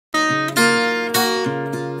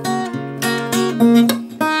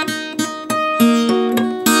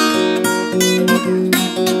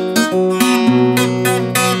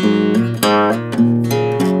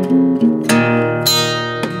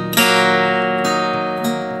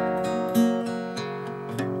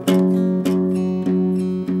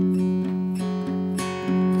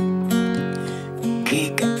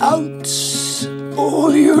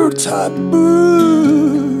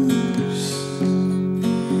taboos,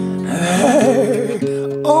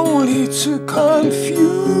 only to confuse,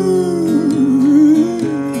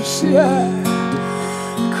 yeah,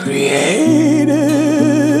 created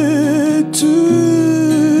to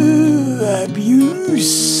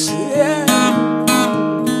abuse, yeah,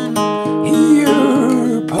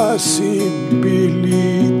 your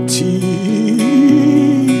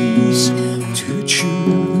possibilities to choose.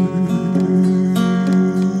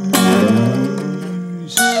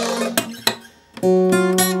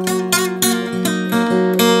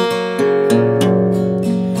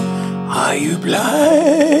 Are you blind?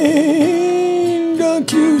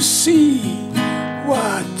 Don't you see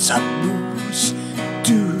what taboos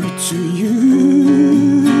do to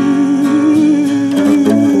you?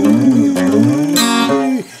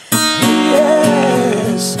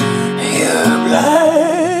 Yes, you're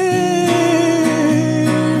blind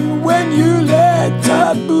when you let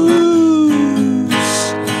taboos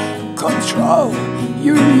control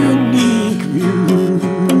your unique view.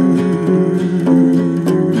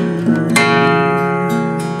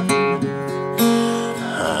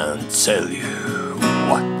 Tell you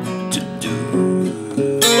what to do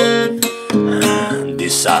and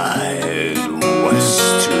decide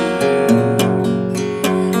what's true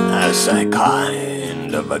as a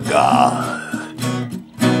kind of a god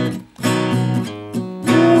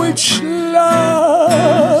which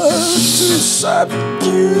loves to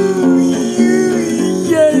subdue you,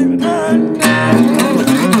 yeah, nah, nah.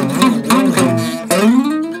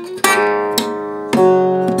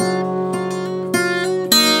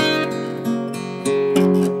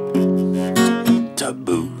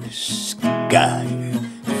 Taboos guide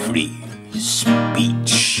free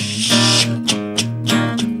speech.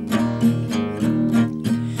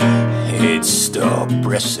 It's the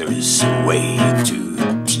oppressor's way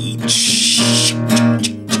to teach.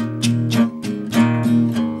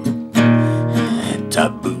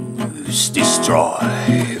 Taboos destroy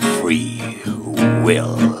free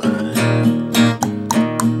will.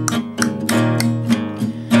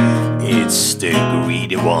 It's the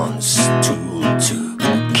greedy one's tool to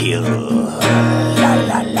kill. La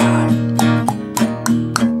la la.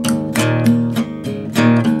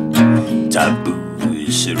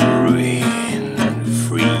 Taboos ruin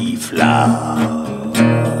free flow.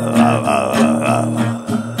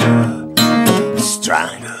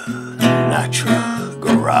 Strangle natural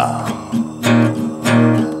growth.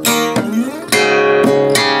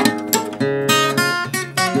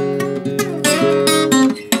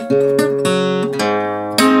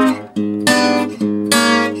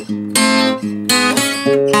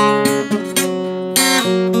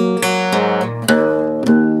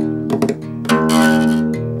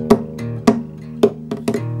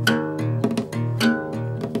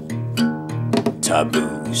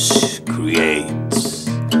 Taboos creates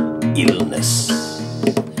illness,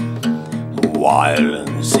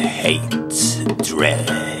 violence, hate, dread.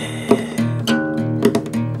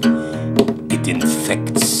 It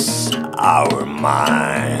infects our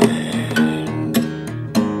mind.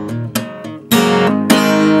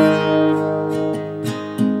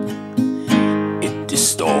 It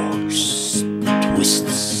distorts,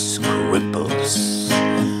 twists, cripples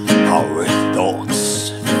our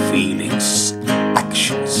thoughts, feelings,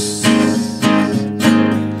 actions,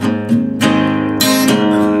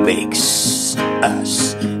 makes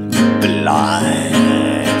us blind.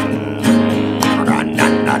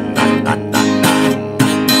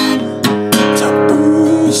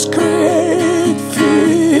 Taboos create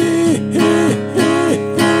fear,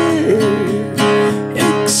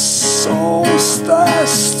 exhaust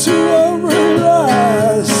us to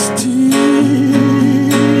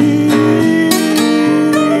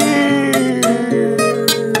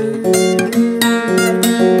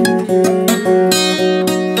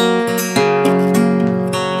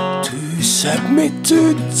submit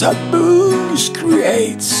to taboos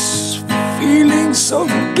creates feelings of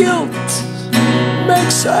guilt,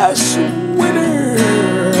 makes us winner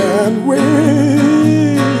and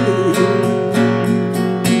win.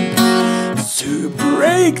 To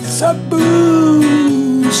break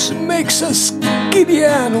taboos makes us giddy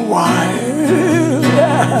and wild,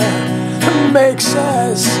 makes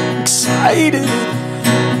us excited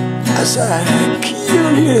as a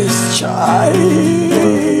curious child.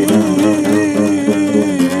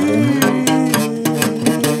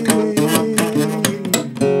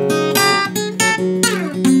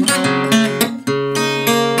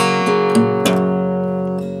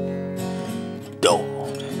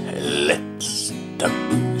 Don't let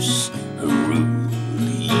taboos